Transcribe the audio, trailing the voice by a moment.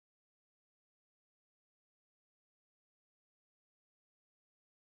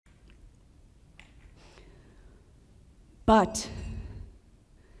But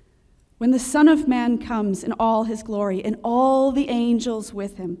when the Son of Man comes in all his glory, and all the angels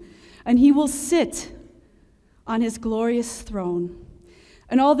with him, and he will sit on his glorious throne,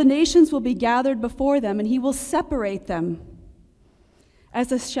 and all the nations will be gathered before them, and he will separate them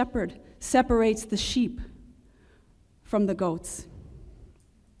as a shepherd separates the sheep from the goats.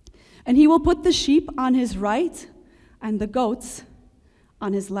 And he will put the sheep on his right and the goats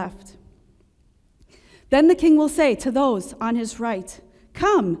on his left. Then the king will say to those on his right,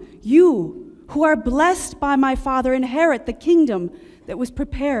 "Come, you who are blessed by my Father, inherit the kingdom that was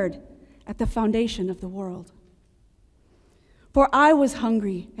prepared at the foundation of the world. For I was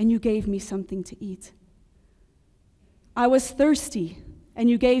hungry, and you gave me something to eat. I was thirsty, and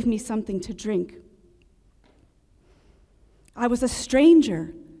you gave me something to drink. I was a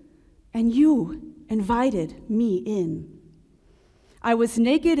stranger, and you invited me in. I was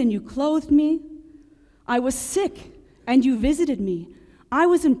naked, and you clothed me. I was sick, and you visited me. I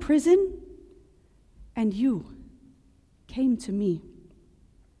was in prison, and you came to me."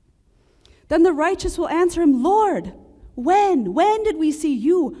 Then the righteous will answer him, "Lord, when did we see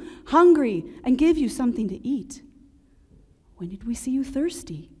you hungry and give you something to eat? When did we see you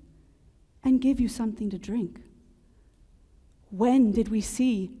thirsty and give you something to drink? When did we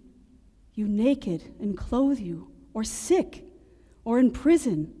see you naked and clothe you, or sick, or in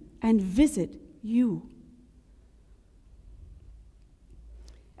prison and visit you?"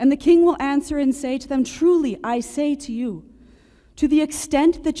 And the king will answer and say to them, "Truly, I say to you, to the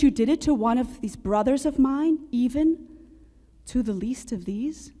extent that you did it to one of these brothers of mine, even to the least of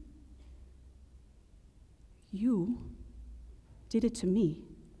these, you did it to me."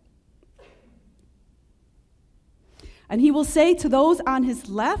 And he will say to those on his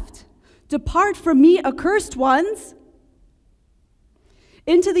left, "Depart from me, accursed ones,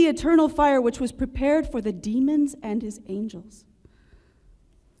 into the eternal fire which was prepared for the demons and his angels.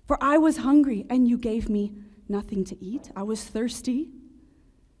 For I was hungry, and you gave me nothing to eat. I was thirsty,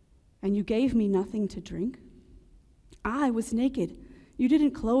 and you gave me nothing to drink. I was naked. You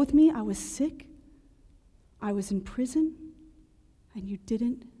didn't clothe me. I was sick. I was in prison, and you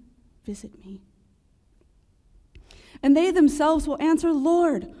didn't visit me." And they themselves will answer,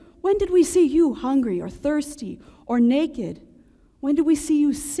 "Lord, when did we see you hungry or thirsty or naked? When did we see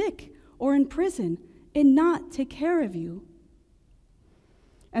you sick or in prison and not take care of you?"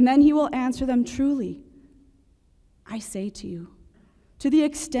 And then he will answer them, "Truly, I say to you, to the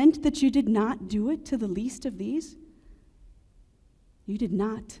extent that you did not do it to the least of these, you did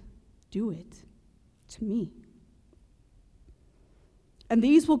not do it to me." And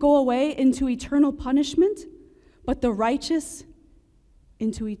these will go away into eternal punishment, but the righteous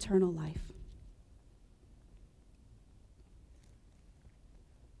into eternal life.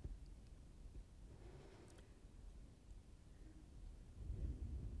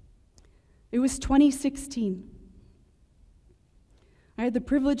 It was 2016. I had the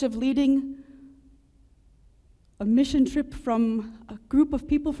privilege of leading a mission trip from a group of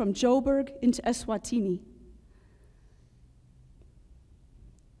people from Joburg into Eswatini.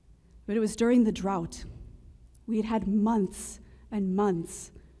 But it was during the drought. We had had months and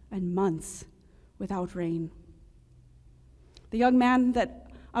months and months without rain. The young man that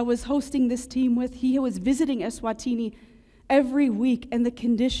I was hosting this team with, he was visiting Eswatini every week, and the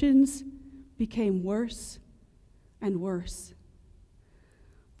conditions became worse and worse.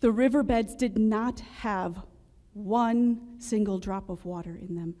 The riverbeds did not have one single drop of water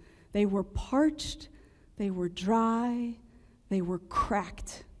in them. They were parched, they were dry, they were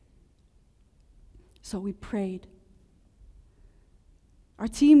cracked. So we prayed. Our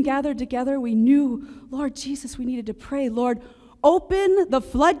team gathered together. We knew, Lord Jesus, we needed to pray. Lord, open the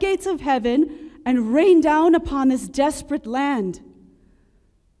floodgates of heaven and rain down upon this desperate land.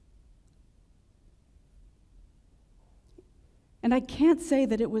 And I can't say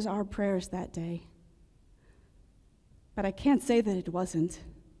that it was our prayers that day, but I can't say that it wasn't.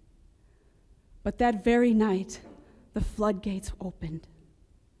 But that very night, the floodgates opened,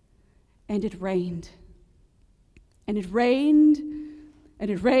 and it rained. And it rained,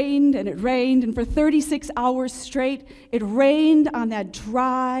 and it rained, and it rained, and for 36 hours straight, it rained on that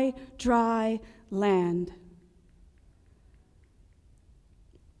dry, dry land.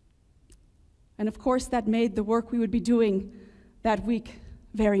 And of course, that made the work we would be doing that week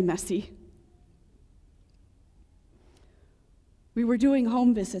very messy. We were doing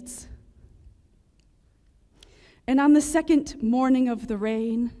home visits. And on the second morning of the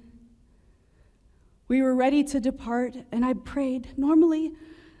rain, we were ready to depart, and I prayed. Normally,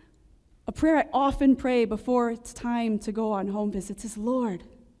 a prayer I often pray before it's time to go on home visits is, Lord,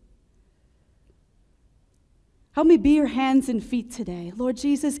 Help me be your hands and feet today. Lord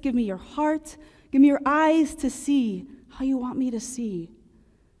Jesus, give me your heart. Give me your eyes to see how you want me to see.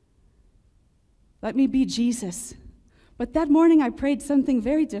 Let me be Jesus. But that morning I prayed something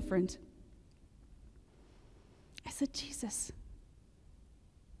very different. I said, Jesus,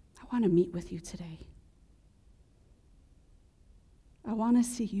 I want to meet with you today. I want to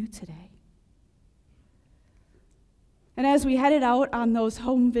see you today. And as we headed out on those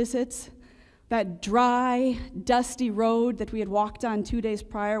home visits, that dry, dusty road that we had walked on 2 days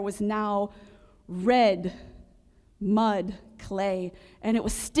prior was now red mud, clay, and it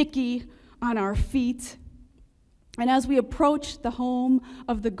was sticky on our feet. And as we approached the home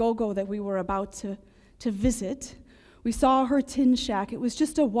of the Gogo that we were about to visit, we saw her tin shack. It was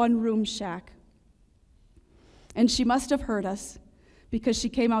just a one-room shack. And she must have heard us because she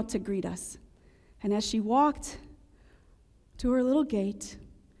came out to greet us. And as she walked to her little gate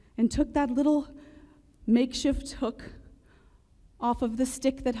and took that little makeshift hook off of the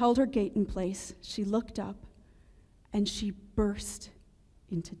stick that held her gate in place, she looked up and she burst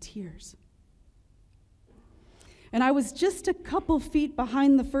into tears. And I was just a couple feet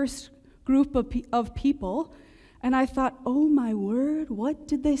behind the first group of people, and I thought, oh my word, what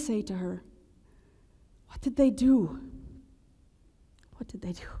did they say to her? What did they do? What did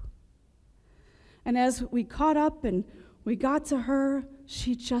they do? And as we caught up and we got to her,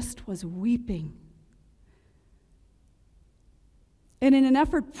 she just was weeping. And in an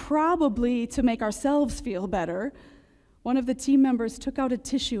effort probably to make ourselves feel better, one of the team members took out a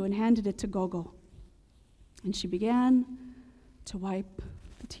tissue and handed it to Gogo. And she began to wipe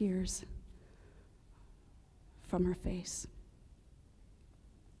the tears from her face.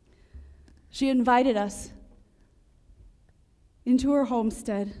 She invited us into her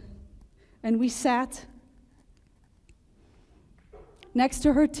homestead, and we sat next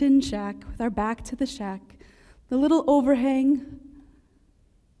to her tin shack with our back to the shack, the little overhang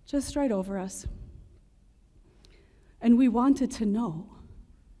just right over us. And we wanted to know,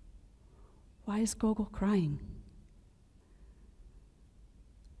 why is Gogo crying?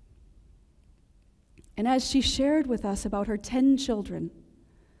 And as she shared with us about her 10 children,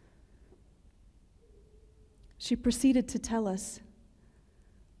 she proceeded to tell us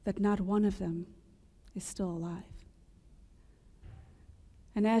that not one of them is still alive.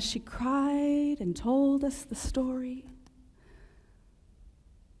 And as she cried and told us the story,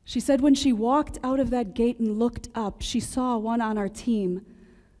 she said when she walked out of that gate and looked up, she saw one on our team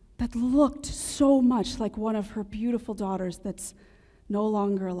that looked so much like one of her beautiful daughters that's no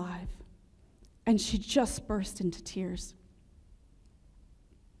longer alive. And she just burst into tears.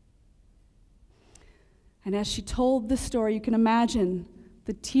 And as she told the story, you can imagine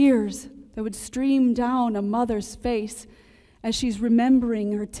the tears that would stream down a mother's face as she's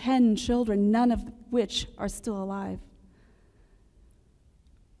remembering her 10 children, none of which are still alive.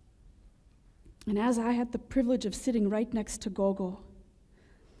 And as I had the privilege of sitting right next to Gogo,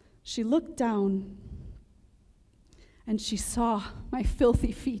 she looked down and she saw my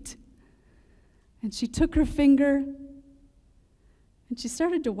filthy feet. And she took her finger and she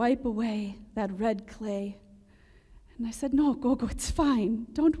started to wipe away that red clay. And I said, no, Gogo, it's fine.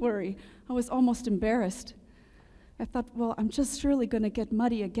 Don't worry. I was almost embarrassed. I thought, well, I'm just surely going to get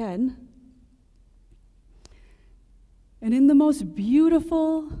muddy again. And in the most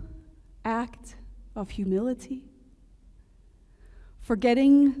beautiful act of humility,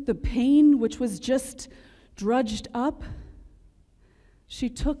 forgetting the pain which was just drudged up, she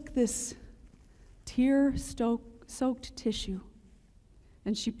took this tear-soaked tissue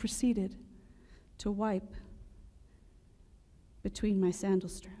and she proceeded to wipe between my sandal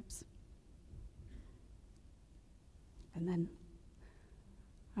straps. And then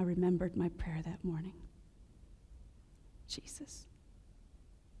I remembered my prayer that morning. Jesus,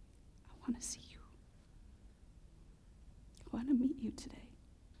 I want to see you. I want to meet you today.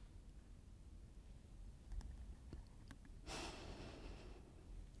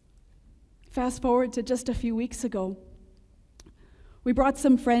 Fast forward to just a few weeks ago. We brought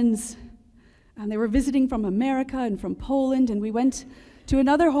some friends, and they were visiting from America and from Poland, and we went to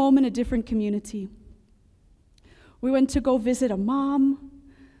another home in a different community. We went to go visit a mom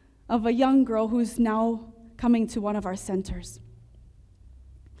of a young girl who's now coming to one of our centers.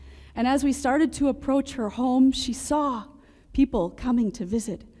 And as we started to approach her home, she saw people coming to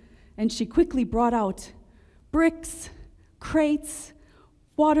visit, and she quickly brought out bricks, crates,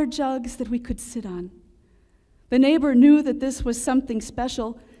 water jugs that we could sit on. The neighbor knew that this was something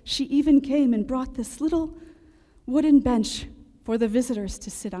special. She even came and brought this little wooden bench for the visitors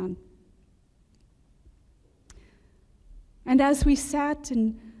to sit on. And as we sat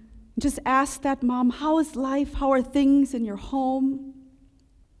and Just asked that mom, how is life? How are things in your home?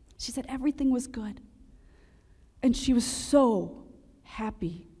 She said everything was good. And she was so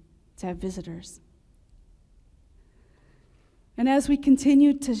happy to have visitors. And as we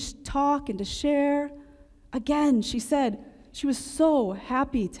continued to talk and to share, again, she said she was so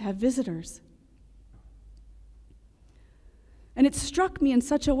happy to have visitors. And it struck me in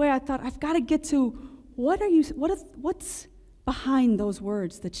such a way, I thought, I've got to get to what's behind those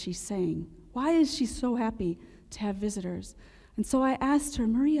words that she's saying? Why is she so happy to have visitors? And so I asked her,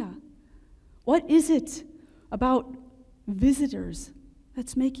 Maria, what is it about visitors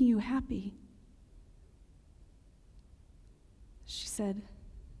that's making you happy? She said,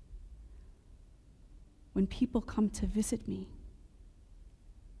 when people come to visit me,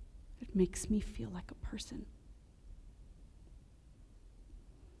 it makes me feel like a person.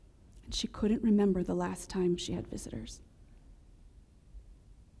 And she couldn't remember the last time she had visitors.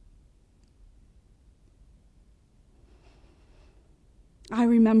 I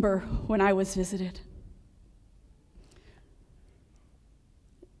remember when I was visited.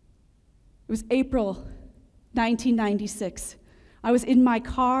 It was April 1996. I was in my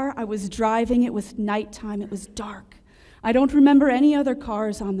car, I was driving, it was nighttime, it was dark. I don't remember any other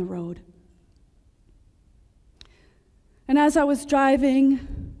cars on the road. And as I was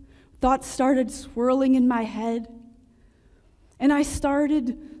driving, thoughts started swirling in my head, and I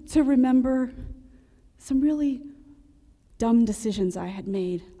started to remember some really dumb decisions I had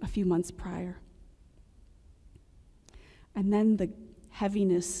made a few months prior. And then the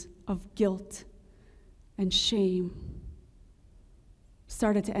heaviness of guilt and shame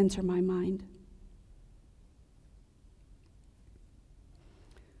started to enter my mind.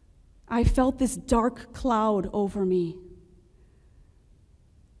 I felt this dark cloud over me,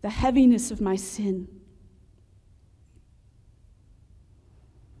 the heaviness of my sin.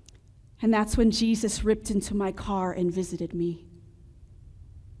 And that's when Jesus ripped into my car and visited me.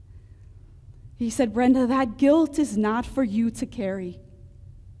 He said, Brenda, that guilt is not for you to carry.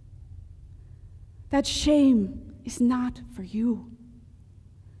 That shame is not for you.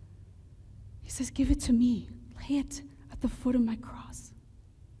 He says, give it to me. Lay it at the foot of my cross.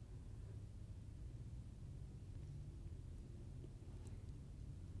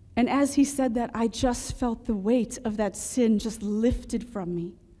 And as he said that, I just felt the weight of that sin just lifted from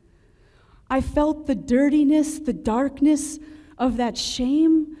me. I felt the dirtiness, the darkness of that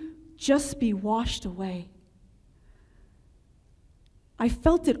shame just be washed away. I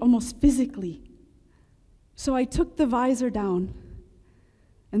felt it almost physically. So I took the visor down,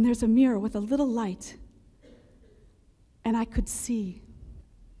 and there's a mirror with a little light, and I could see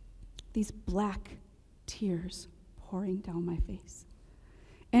these black tears pouring down my face.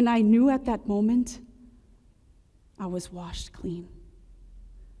 And I knew at that moment I was washed clean.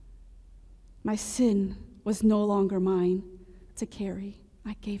 My sin was no longer mine to carry.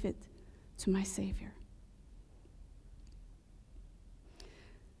 I gave it to my Savior.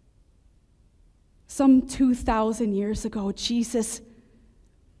 Some 2,000 years ago, Jesus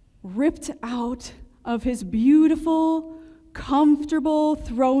ripped out of his beautiful, comfortable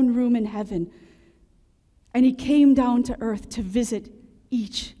throne room in heaven, and he came down to earth to visit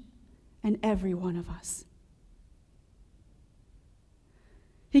each and every one of us.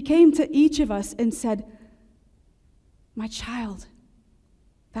 He came to each of us and said, my child,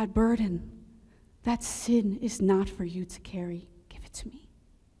 that burden, that sin is not for you to carry. Give it to me.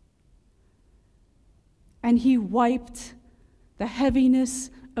 And he wiped the heaviness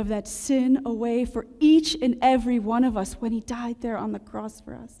of that sin away for each and every one of us when he died there on the cross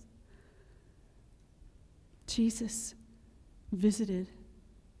for us. Jesus visited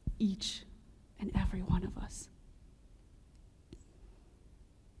each and every one of us.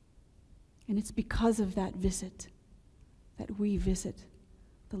 And it's because of that visit that we visit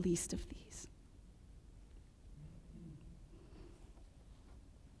the least of these.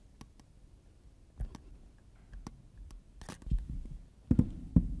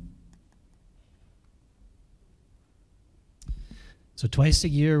 So twice a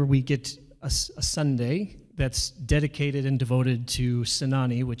year we get a Sunday that's dedicated and devoted to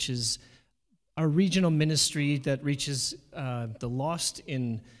Senani, which is our regional ministry that reaches the lost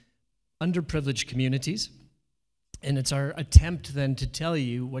in underprivileged communities. And it's our attempt then to tell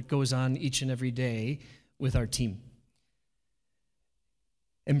you what goes on each and every day with our team.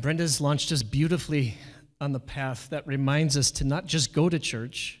 And Brenda's launched us beautifully on the path that reminds us to not just go to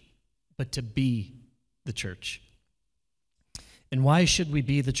church, but to be the church. And why should we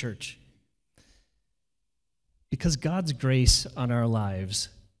be the church? Because God's grace on our lives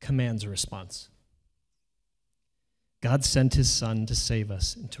commands a response. God sent his Son to save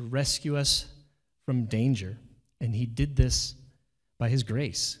us and to rescue us from danger. And he did this by his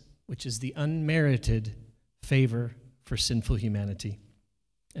grace, which is the unmerited favor for sinful humanity.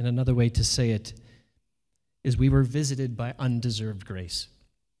 And another way to say it is we were visited by undeserved grace.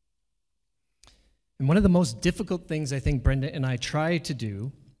 And one of the most difficult things I think Brenda and I try to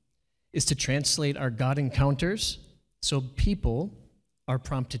do is to translate our God encounters so people are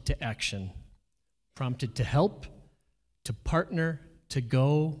prompted to action, prompted to help, to partner, to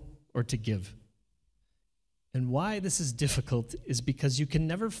go, or to give. And why this is difficult is because you can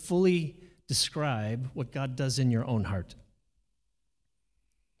never fully describe what God does in your own heart.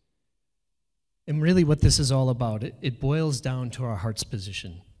 And really what this is all about, it boils down to our heart's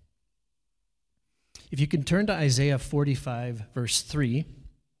position. If you can turn to Isaiah 45, verse 3,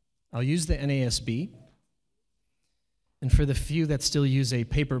 I'll use the NASB. And for the few that still use a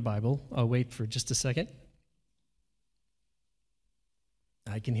paper Bible, I'll wait for just a second.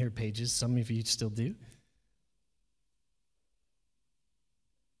 I can hear pages. Some of you still do.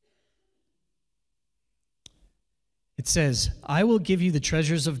 It says, I will give you the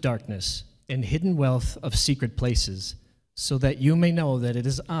treasures of darkness and hidden wealth of secret places, so that you may know that it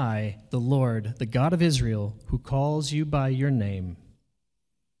is I, the Lord, the God of Israel, who calls you by your name.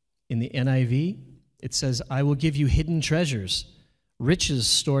 In the NIV, it says, I will give you hidden treasures, riches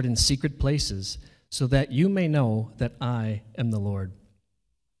stored in secret places, so that you may know that I am the Lord.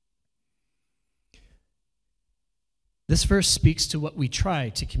 This verse speaks to what we try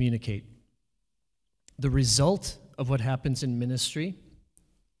to communicate. The result of what happens in ministry,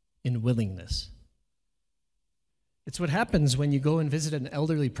 in willingness. It's what happens when you go and visit an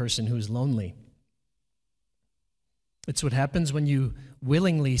elderly person who's lonely. It's what happens when you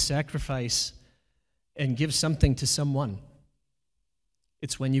willingly sacrifice and give something to someone.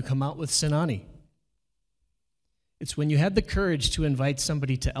 It's when you come out with Sinani. It's when you had the courage to invite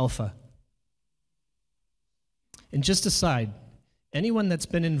somebody to Alpha. And just aside, anyone that's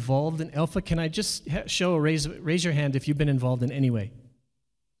been involved in Alpha, can I just raise your hand if you've been involved in any way?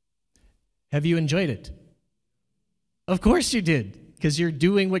 Have you enjoyed it? Of course you did, because you're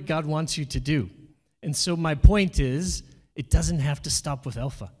doing what God wants you to do. And so my point is, it doesn't have to stop with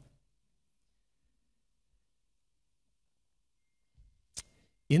Alpha.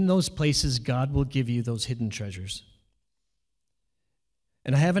 In those places, God will give you those hidden treasures.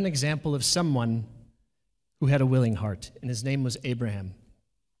 And I have an example of someone who had a willing heart, and his name was Abraham.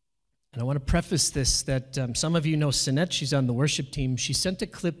 And I want to preface this that some of you know Sinette. She's on the worship team. She sent a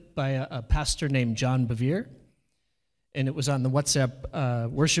clip by a pastor named John Bevere, and it was on the WhatsApp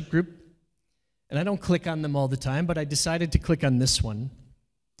worship group. And I don't click on them all the time, but I decided to click on this one,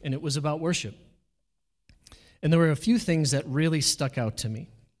 and it was about worship. And there were a few things that really stuck out to me.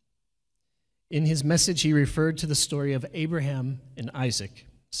 In his message, he referred to the story of Abraham and Isaac.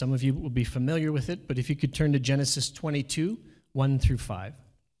 Some of you will be familiar with it, but if you could turn to Genesis 22, 1 through 5.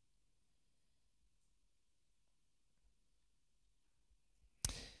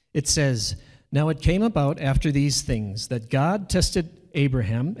 It says, Now it came about after these things that God tested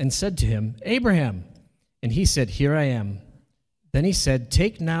Abraham and said to him, Abraham. And he said, Here I am. Then he said,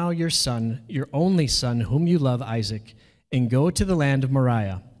 Take now your son, your only son, whom you love, Isaac, and go to the land of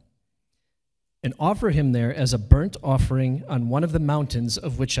Moriah, and offer him there as a burnt offering on one of the mountains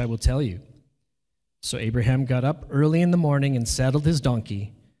of which I will tell you. So Abraham got up early in the morning and saddled his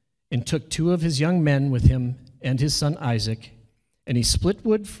donkey, and took 2 of his young men with him and his son Isaac, and he split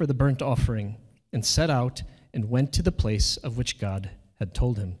wood for the burnt offering, and set out and went to the place of which God had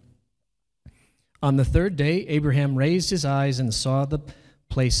told him. On the 3rd day, Abraham raised his eyes and saw the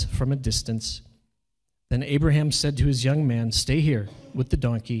place from a distance. Then Abraham said to his young man, Stay here with the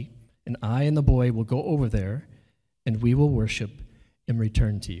donkey, and I and the boy will go over there, and we will worship and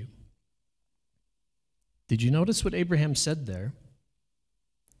return to you. Did you notice what Abraham said there?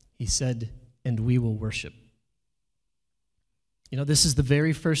 He said, and we will worship. You know, this is the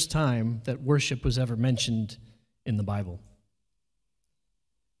very first time that worship was ever mentioned in the Bible.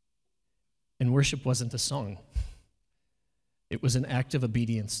 And worship wasn't a song. It was an act of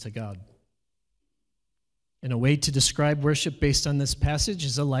obedience to God. And a way to describe worship based on this passage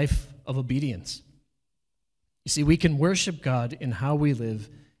is a life of obedience. You see, we can worship God in how we live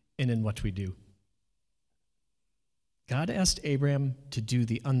and in what we do. God asked Abraham to do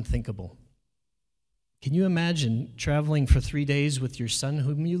the unthinkable. Can you imagine traveling for 3 days with your son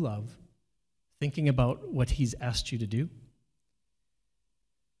whom you love, thinking about what he's asked you to do?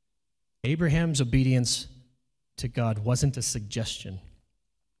 Abraham's obedience to God wasn't a suggestion.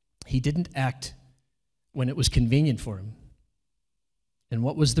 He didn't act when it was convenient for him. And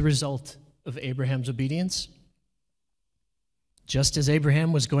what was the result of Abraham's obedience? just as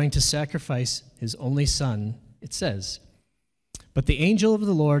Abraham was going to sacrifice his only son, it says, "But the angel of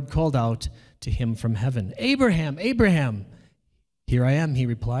the Lord called out to him from heaven, 'Abraham, Abraham!' 'Here I am,' he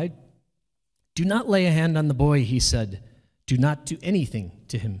replied. 'Do not lay a hand on the boy,' he said. 'Do not do anything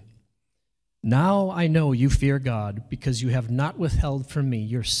to him. Now I know you fear God, because you have not withheld from me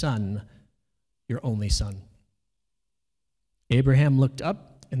your son, your only son.' Abraham looked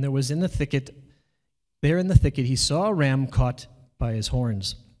up, and there in the thicket he saw a ram caught by his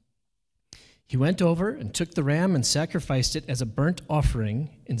horns. He went over and took the ram and sacrificed it as a burnt offering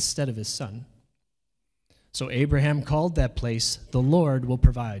instead of his son. So Abraham called that place, 'The Lord will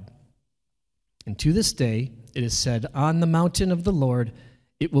provide.' And to this day it is said, 'On the mountain of the Lord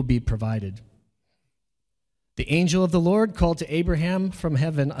it will be provided.' The angel of the Lord called to Abraham from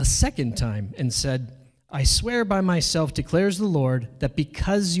heaven a second time and said, 'I swear by myself, declares the Lord, that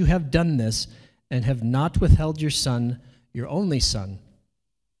because you have done this and have not withheld your son, your only son,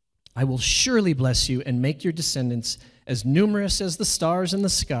 I will surely bless you and make your descendants as numerous as the stars in the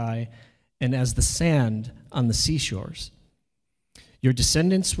sky and as the sand on the seashores. Your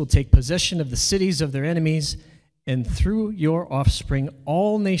descendants will take possession of the cities of their enemies, and through your offspring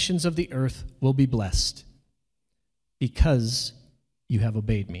all nations of the earth will be blessed, because you have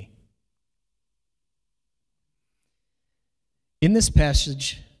obeyed me.'" In this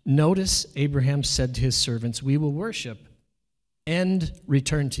passage, notice Abraham said to his servants, "We will worship and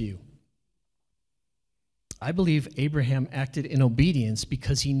return to you." I believe Abraham acted in obedience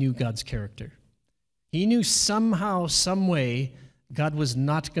because he knew God's character. He knew somehow, some way, God was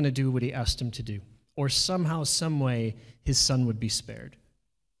not going to do what he asked him to do, or somehow, some way, his son would be spared.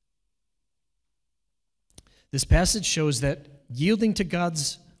 This passage shows that yielding to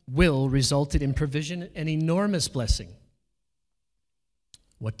God's will resulted in provision and enormous blessing.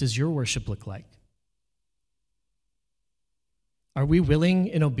 What does your worship look like? Are we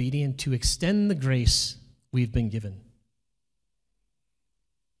willing and obedient to extend the grace we've been given?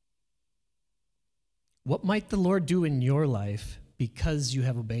 What might the Lord do in your life because you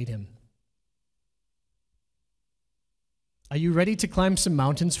have obeyed him? Are you ready to climb some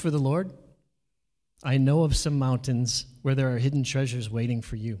mountains for the Lord? I know of some mountains where there are hidden treasures waiting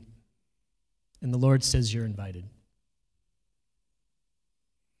for you, and the Lord says you're invited.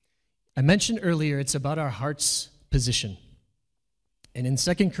 I mentioned earlier it's about our heart's position. And in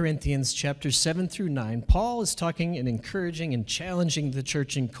 2 Corinthians chapters 7 through 9, Paul is talking and encouraging and challenging the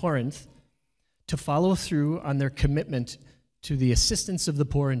church in Corinth to follow through on their commitment to the assistance of the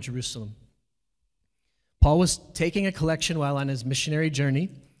poor in Jerusalem. Paul was taking a collection while on his missionary journey,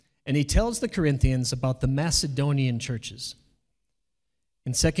 and he tells the Corinthians about the Macedonian churches.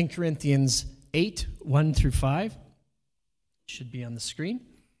 In 2 Corinthians 8, 1 through 5, should be on the screen,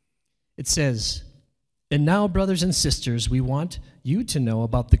 it says, "And now, brothers and sisters, we want you to know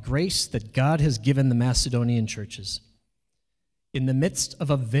about the grace that God has given the Macedonian churches. In the midst of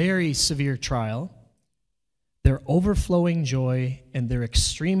a very severe trial, their overflowing joy and their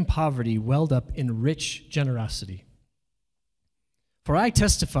extreme poverty welled up in rich generosity. For I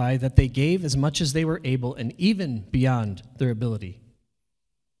testify that they gave as much as they were able and even beyond their ability.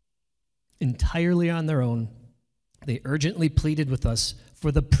 Entirely on their own, they urgently pleaded with us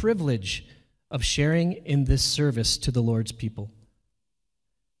for the privilege of sharing in this service to the Lord's people.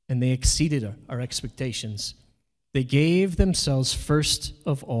 And they exceeded our expectations. They gave themselves first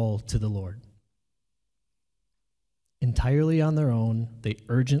of all to the Lord. Entirely on their own, they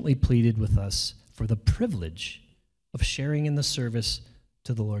urgently pleaded with us for the privilege of sharing in the service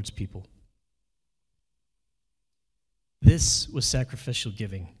to the Lord's people." This was sacrificial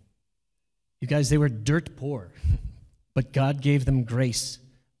giving. You guys, they were dirt poor, but God gave them grace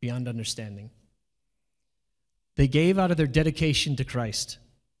beyond understanding. They gave out of their dedication to Christ,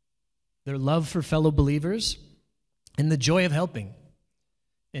 their love for fellow believers, and the joy of helping,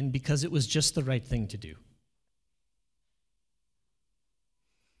 and because it was just the right thing to do.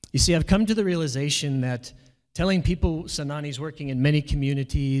 You see, I've come to the realization that telling people Sanani's working in many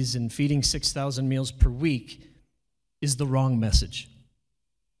communities and feeding 6,000 meals per week is the wrong message.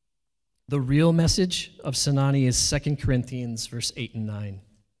 The real message of Sanani is 2 Corinthians verse 8 and 9.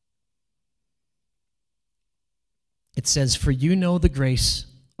 It says, "For you know the grace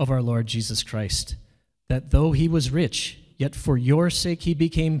of our Lord Jesus Christ, that though he was rich, yet for your sake he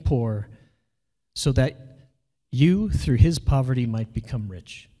became poor, so that you through his poverty might become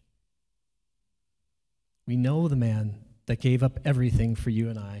rich." We know the man that gave up everything for you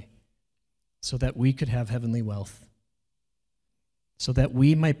and I, so that we could have heavenly wealth, so that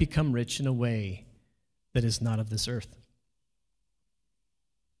we might become rich in a way that is not of this earth.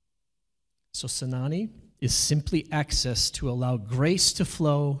 So Sanani is simply access to allow grace to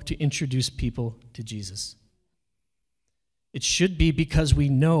flow to introduce people to Jesus. It should be because we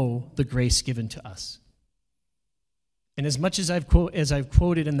know the grace given to us. And as much as I've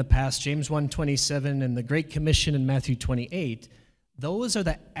quoted in the past, James 1:27 and the Great Commission in Matthew 28, those are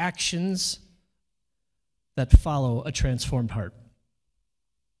the actions that follow a transformed heart.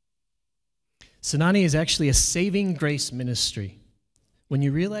 Senani is actually a saving grace ministry. When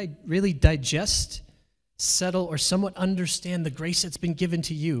you really digest, settle, or somewhat understand the grace that's been given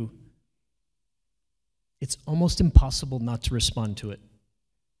to you, it's almost impossible not to respond to it.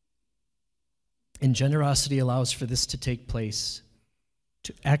 And generosity allows for this to take place,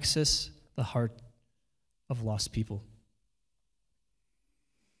 to access the heart of lost people.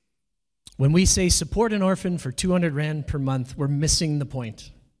 When we say support an orphan for 200 Rand per month, we're missing the point.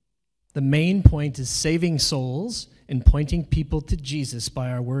 The main point is saving souls and pointing people to Jesus by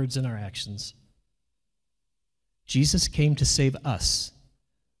our words and our actions. Jesus came to save us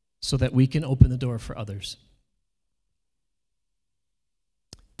so that we can open the door for others.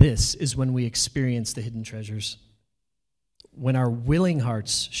 This is when we experience the hidden treasures. When our willing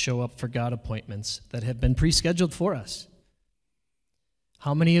hearts show up for God appointments that have been pre-scheduled for us.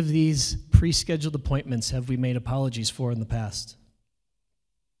 How many of these pre-scheduled appointments have we made apologies for in the past?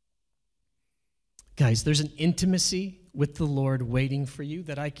 Guys, there's an intimacy with the Lord waiting for you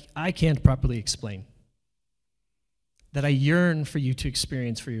that I can't properly explain, that I yearn for you to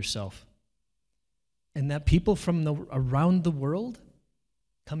experience for yourself, and that people from around the world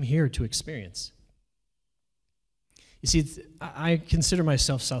come here to experience. You see, I consider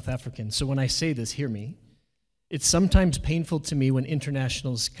myself South African, so when I say this, hear me. It's sometimes painful to me when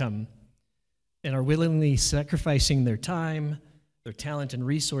internationals come and are willingly sacrificing their time, their talent, and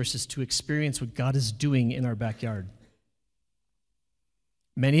resources to experience what God is doing in our backyard.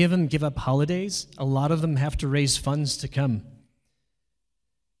 Many of them give up holidays. A lot of them have to raise funds to come.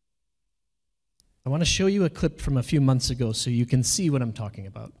 I want to show you a clip from a few months ago so you can see what I'm talking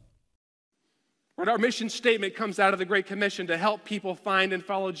about. And our mission statement comes out of the Great Commission to help people find and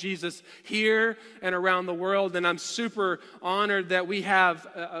follow Jesus here and around the world. And I'm super honored that we have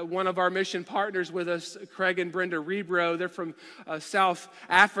one of our mission partners with us, Craig and Brenda Rebro. They're from South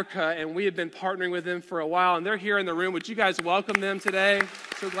Africa, and we have been partnering with them for a while. And they're here in the room. Would you guys welcome them today?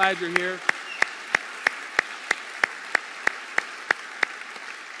 So glad you're here.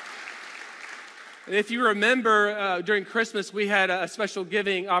 And if you remember, during Christmas, we had a special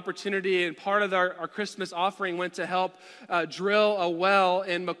giving opportunity, and part of our Christmas offering went to help drill a well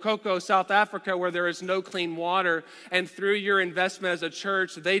in Mokoko, South Africa, where there is no clean water. And through your investment as a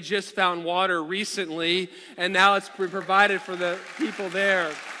church, they just found water recently, and now it's been provided for the people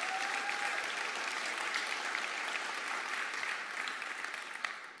there.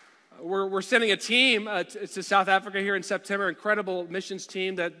 We're sending a team to South Africa here in September, incredible missions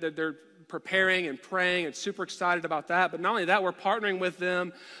team that they're preparing and praying and super excited about that. But not only that, we're partnering with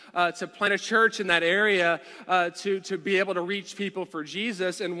them to plant a church in that area to be able to reach people for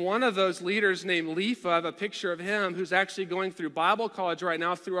Jesus. And one of those leaders named Lifa, I have a picture of him, who's actually going through Bible college right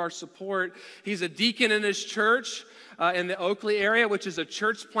now through our support. He's a deacon in his church in the Oakley area, which is a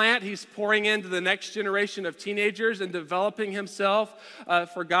church plant. He's pouring into the next generation of teenagers and developing himself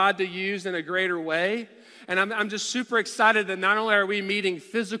for God to use in a greater way. And I'm just super excited that not only are we meeting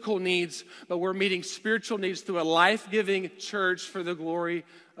physical needs, but we're meeting spiritual needs through a life-giving church for the glory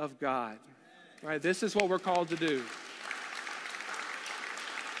of God. All right, this is what we're called to do.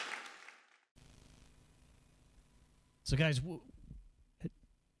 So guys,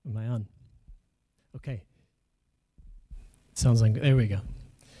 am I on? Okay. It sounds like, there we go.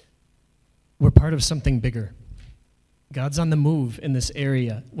 We're part of something bigger. God's on the move in this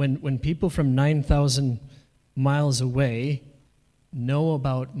area. When people from 9,000 miles away know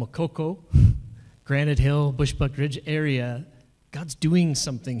about Mokoko, Granite Hill, Bushbuck Ridge area, God's doing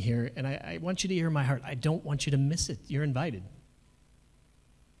something here, and I want you to hear my heart. I don't want you to miss it. You're invited.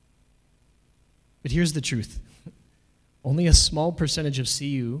 But here's the truth. Only a small percentage of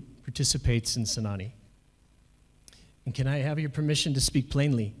CU participates in Senani. And can I have your permission to speak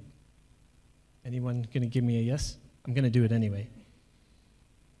plainly? Anyone going to give me a yes? I'm going to do it anyway.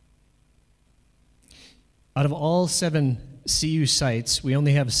 Out of all 7 CU sites, we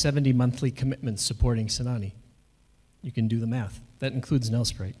only have 70 monthly commitments supporting Senani. You can do the math. That includes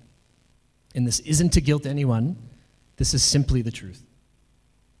Nelspruit. And this isn't to guilt anyone. This is simply the truth.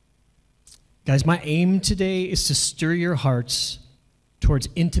 Guys, my aim today is to stir your hearts towards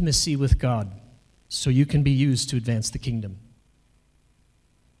intimacy with God so you can be used to advance the kingdom.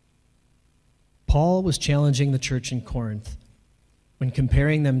 Paul was challenging the church in Corinth when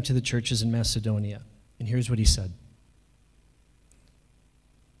comparing them to the churches in Macedonia. And here's what he said.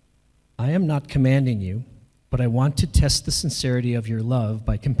 I am not commanding you, but I want to test the sincerity of your love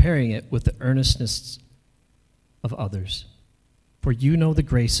by comparing it with the earnestness of others. For you know the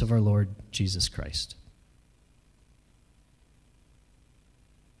grace of our Lord Jesus Christ.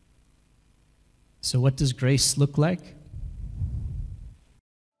 So what does grace look like?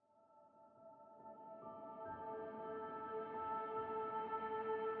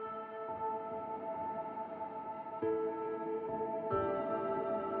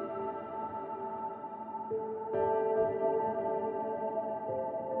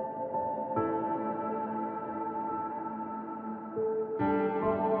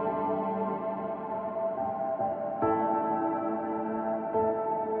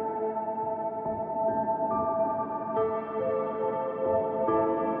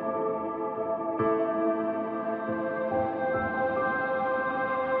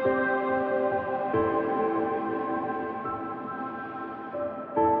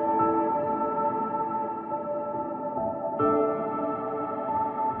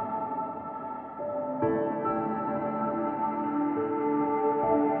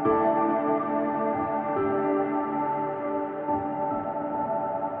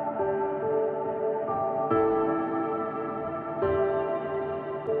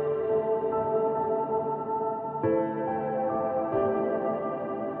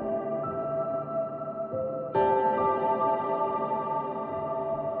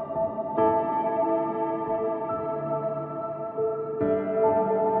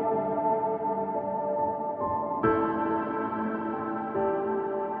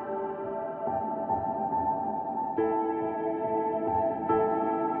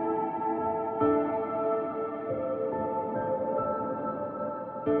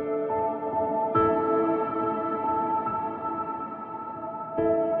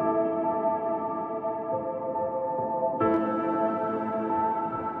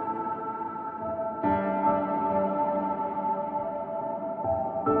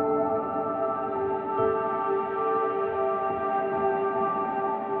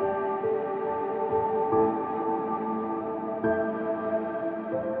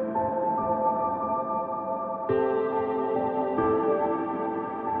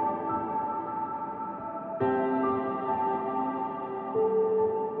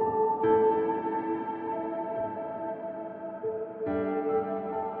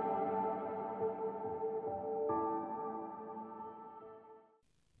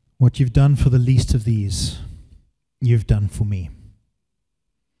 What you've done for the least of these, you've done for me.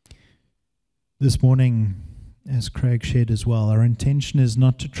 This morning, as Craig shared as well, our intention is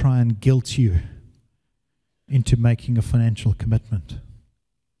not to try and guilt you into making a financial commitment.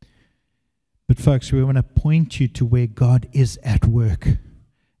 But folks, we want to point you to where God is at work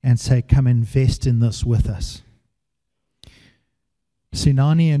and say, come invest in this with us.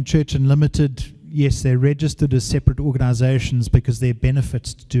 Sinani and Church Unlimited, yes, they're registered as separate organizations because there are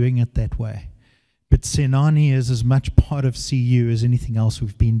benefits to doing it that way. But Sinani is as much part of CU as anything else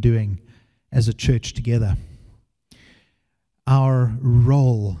we've been doing as a church together. Our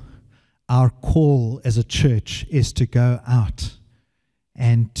role, our call as a church is to go out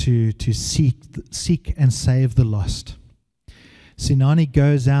and to seek and save the lost. Sinani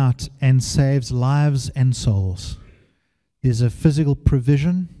goes out and saves lives and souls. There's a physical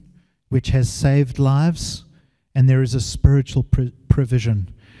provision which has saved lives, and there is a spiritual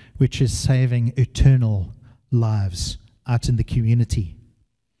provision which is saving eternal lives out in the community.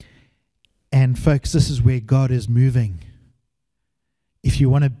 And folks, this is where God is moving. If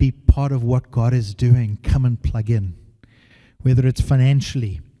you want to be part of what God is doing, come and plug in. Whether it's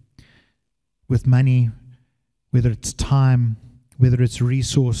financially, with money, whether it's time, whether it's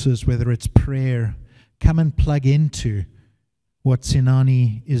resources, whether it's prayer, come and plug into what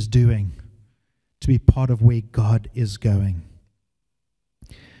Sinani is doing to be part of where God is going.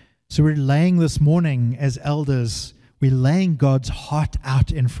 So we're laying this morning as elders, we're laying God's heart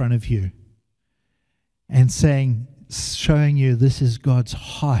out in front of you and saying, showing you this is God's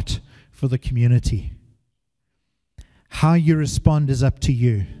heart for the community. How you respond is up to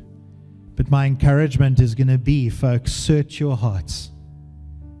you. But my encouragement is going to be, folks, search your hearts.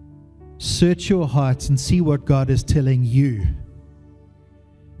 Search your hearts and see what God is telling you.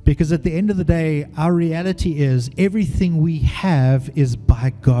 Because at the end of the day, our reality is everything we have is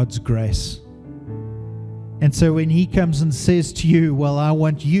by God's grace. And so when He comes and says to you, well, I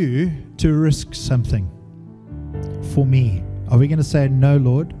want you to risk something for me, are we going to say, no,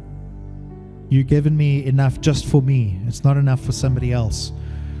 Lord? You've given me enough just for me. It's not enough for somebody else.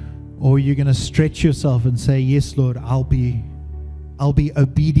 Or you're going to stretch yourself and say, yes, Lord, I'll be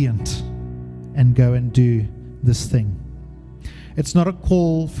obedient and go and do this thing. It's not a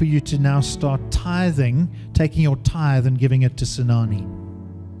call for you to now start tithing, taking your tithe and giving it to Sinani.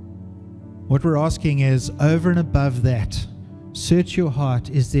 What we're asking is, over and above that, search your heart.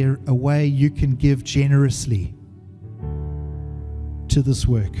 Is there a way you can give generously to this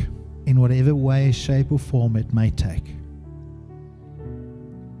work, in whatever way, shape, or form it may take?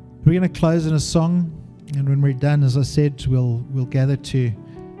 We're going to close in a song, and when we're done, as I said, we'll gather to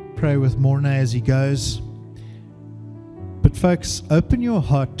pray with Morna as he goes. But folks, open your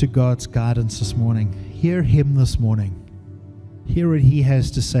heart to God's guidance this morning. Hear Him this morning. Hear what He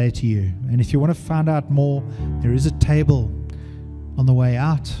has to say to you. And if you want to find out more, there is a table on the way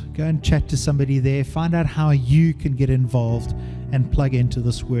out. Go and chat to somebody there. Find out how you can get involved and plug into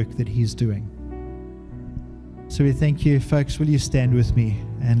this work that He's doing. So we thank you, folks. Will you stand with me,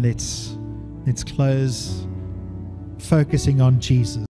 and let's close focusing on Jesus.